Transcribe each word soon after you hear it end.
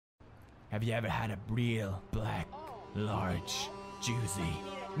Have you ever had a real black, large, juicy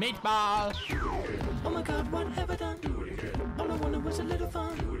meatball? Oh my god, what have I done? All I wanted was a little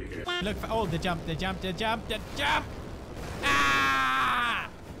fun. Look for, oh, the jump. Ah!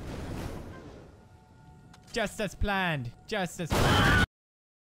 Just as planned. Nailed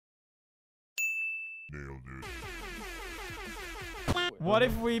it. What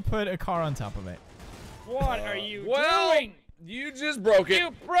if we put a car on top of it? What are you doing? You just broke it.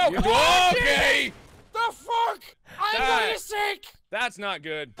 You broke it. Okay. The fuck? I'm going sick. That's not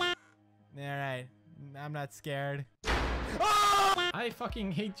good. Alright. I'm not scared. I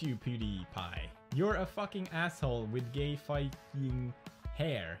fucking hate you, PewDiePie. You're a fucking asshole with gay fighting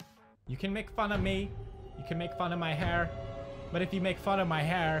hair. You can make fun of me. You can make fun of my hair. But if you make fun of my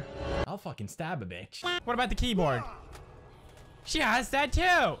hair, I'll fucking stab a bitch. What about the keyboard? She has that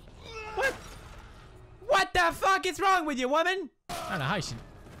too. What? What the fuck is wrong with you, woman? I don't know how she...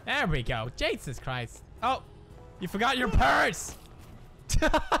 There we go. Jesus Christ. Oh, you forgot your purse.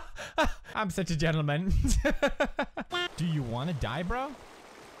 I'm such a gentleman. Do you want to die, bro?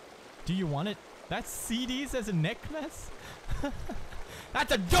 Do you want it? That's CDs as a necklace?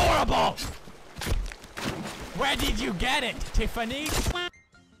 That's adorable! Where did you get it, Tiffany?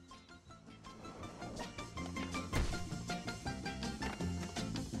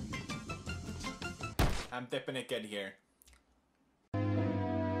 I'm dipping it good here.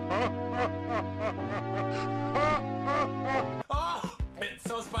 Oh, it's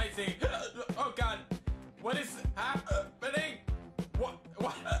so spicy. Oh god. What is happening? What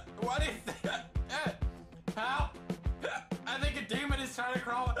is that? Help! I think a demon is trying to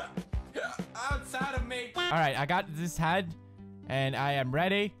crawl outside of me. All right, I got this head and I am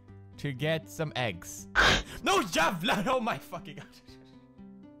ready to get some eggs. No javelin! Oh my fucking god.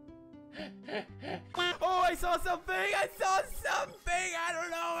 Oh, I saw something! I don't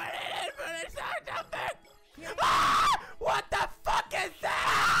know what it is, but it's something! Ah! What the fuck is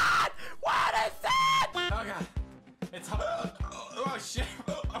that? What is that? Oh god. It's hot. Oh shit.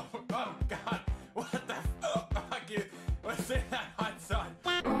 Oh god. What the fuck is... What's in that hot sun?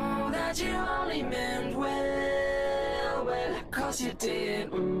 Oh, that you only meant well, cause you did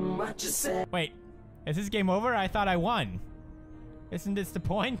what you said. Wait, is this game over? I thought I won. Isn't this the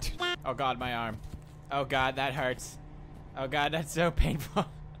point? Oh god, my arm. Oh god, that hurts. Oh god, that's so painful.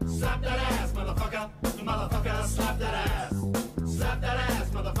 Slap that ass, motherfucker. Motherfucker, slap that ass. Slap that ass,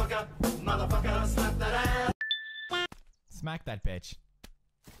 motherfucker. Motherfucker, slap that ass. Smack that bitch.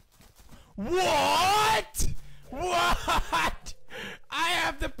 What? What? I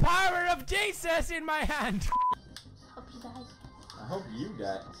have the power of Jesus in my hand. Hope you die. I hope you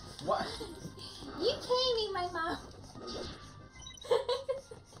die. What? You came in my mouth.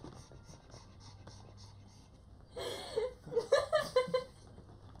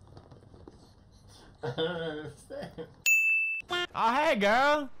 I don't understand. Oh, hey,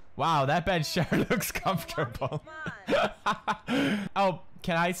 girl. Wow, that bed sure looks comfortable. Oh,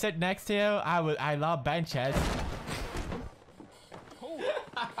 can I sit next to you? I love benches.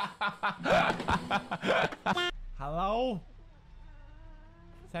 Hello?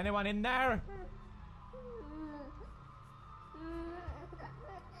 Is anyone in there?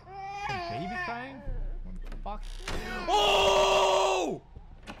 Baby crying? What the fuck? Oh!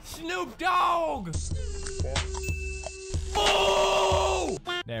 Snoop Dogg! Oh!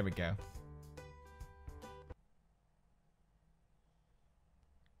 There we go.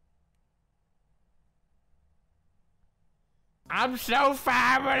 I'm so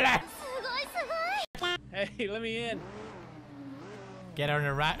fabulous! Hey, let me in. Get on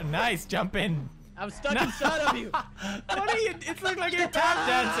a rat. Nice, jump in. I'm stuck inside of you. What are you? It looks like you're tap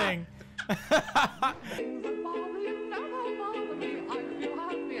dancing.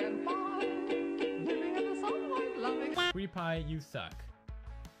 PewDiePie, you suck.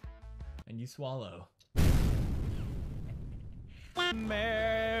 And you swallow.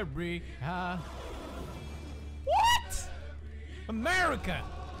 America. What? America.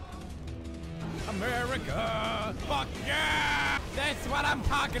 America. Fuck yeah. That's what I'm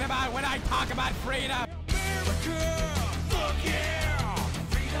talking about when I talk about freedom. America. Fuck yeah.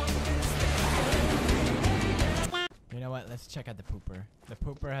 You know what? Let's check out the pooper. The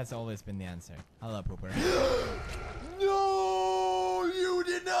pooper has always been the answer. Hello, pooper. No, you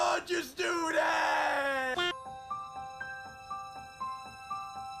did not just do that.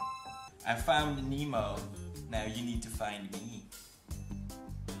 I found Nemo. Now you need to find me.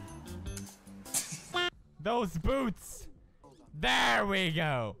 Those boots. There we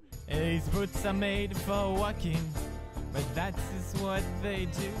go. These boots are made for walking, but that is what they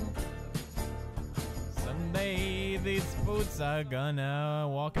do. Someday these boots are gonna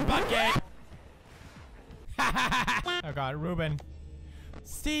walk a bucket. Oh god, Ruben.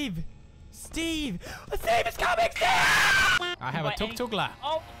 Steve! Steve! Steve is coming! Steve! I have a tuk-tuk-la.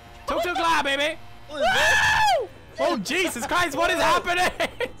 Oh. Tuk-tuk-la, baby! Woo! Oh, Jesus Christ, what is happening?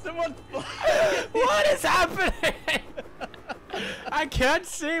 Someone. What is happening? I can't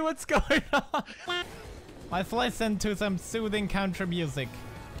see what's going on. Let's listen to some soothing country music.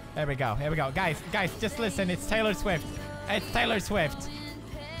 There we go, here we go. Guys, just listen, it's Taylor Swift. It's Taylor Swift.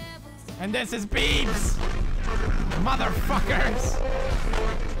 And this is Beebs. Motherfuckers.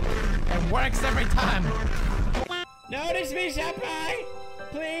 It works every time. Notice me, Senpai!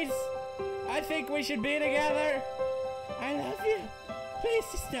 Please. I think we should be together. I love you. Please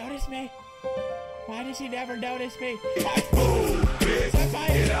just notice me. Why does he never notice me?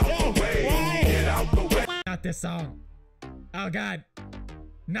 Senpai, no, why? Not this song. Oh god.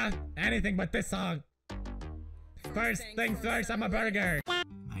 Not anything but this song. First things first, I'm a burger.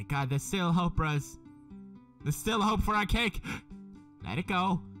 My god, there's still hope, bros. There's still hope for our cake. Let it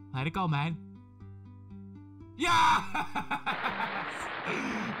go. Let it go, man. Yeah!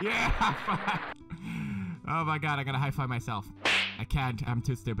 Yeah! Oh my god, I gotta high five myself. I can't, I'm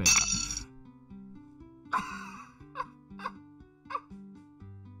too stupid.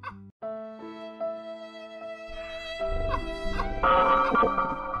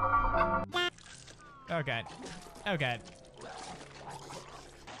 Oh god. Oh god.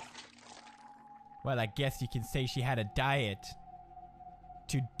 Well, I guess you can say she had a diet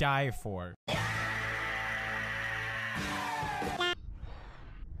to die for.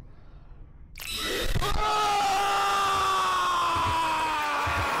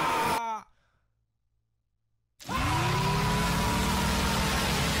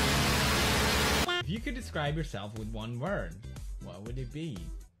 If you could describe yourself with one word, what would it be?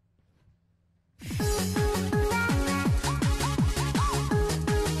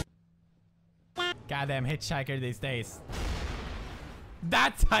 Goddamn hitchhiker these days.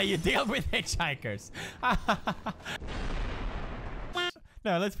 That's how you deal with hitchhikers.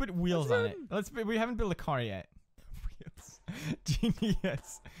 No, let's put wheels on it. We haven't built a car yet. Wheels.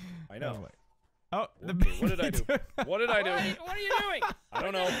 Genius. I know. Oh, the what did I do? What did I do? What are you doing? I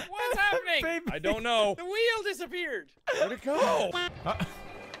don't know. What's happening? Baby. I don't know. The wheel disappeared. Where'd it go?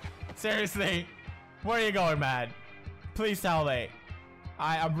 Seriously, where are you going, man? Please tell me.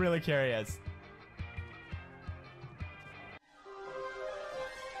 I'm really curious.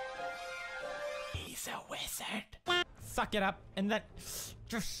 He's a wizard. Suck it up and then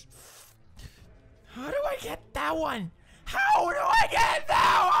just. How do I get that one? How do I get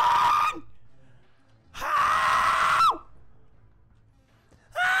that one? How?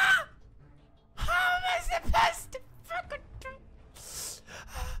 Ah! How am I supposed to fucking do?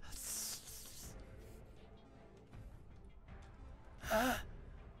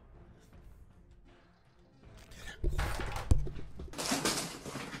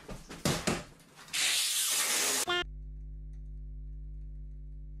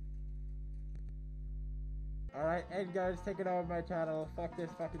 Alright, Edgar's taking over my channel. Fuck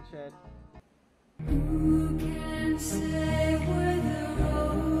this fucking shit. Who can say where the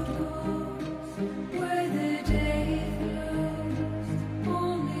road goes, where the day flows,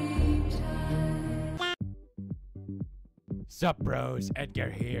 only time. Sup bros, Edgar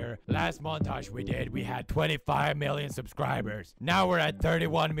here. Last montage we did, we had 25 million subscribers. Now we're at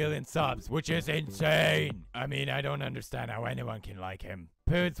 31 million subs, which is insane. I mean, I don't understand how anyone can like him.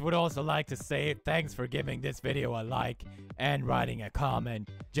 Poods would also like to say thanks for giving this video a like and writing a comment.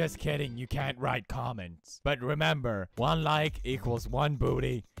 Just kidding, you can't write comments. But remember, 1 like equals 1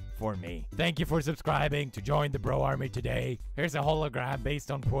 booty for me. Thank you for subscribing to join the bro army today. Here's a hologram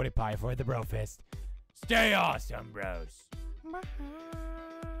based on PewDiePie for the bro fist. Stay awesome, bros. Bye.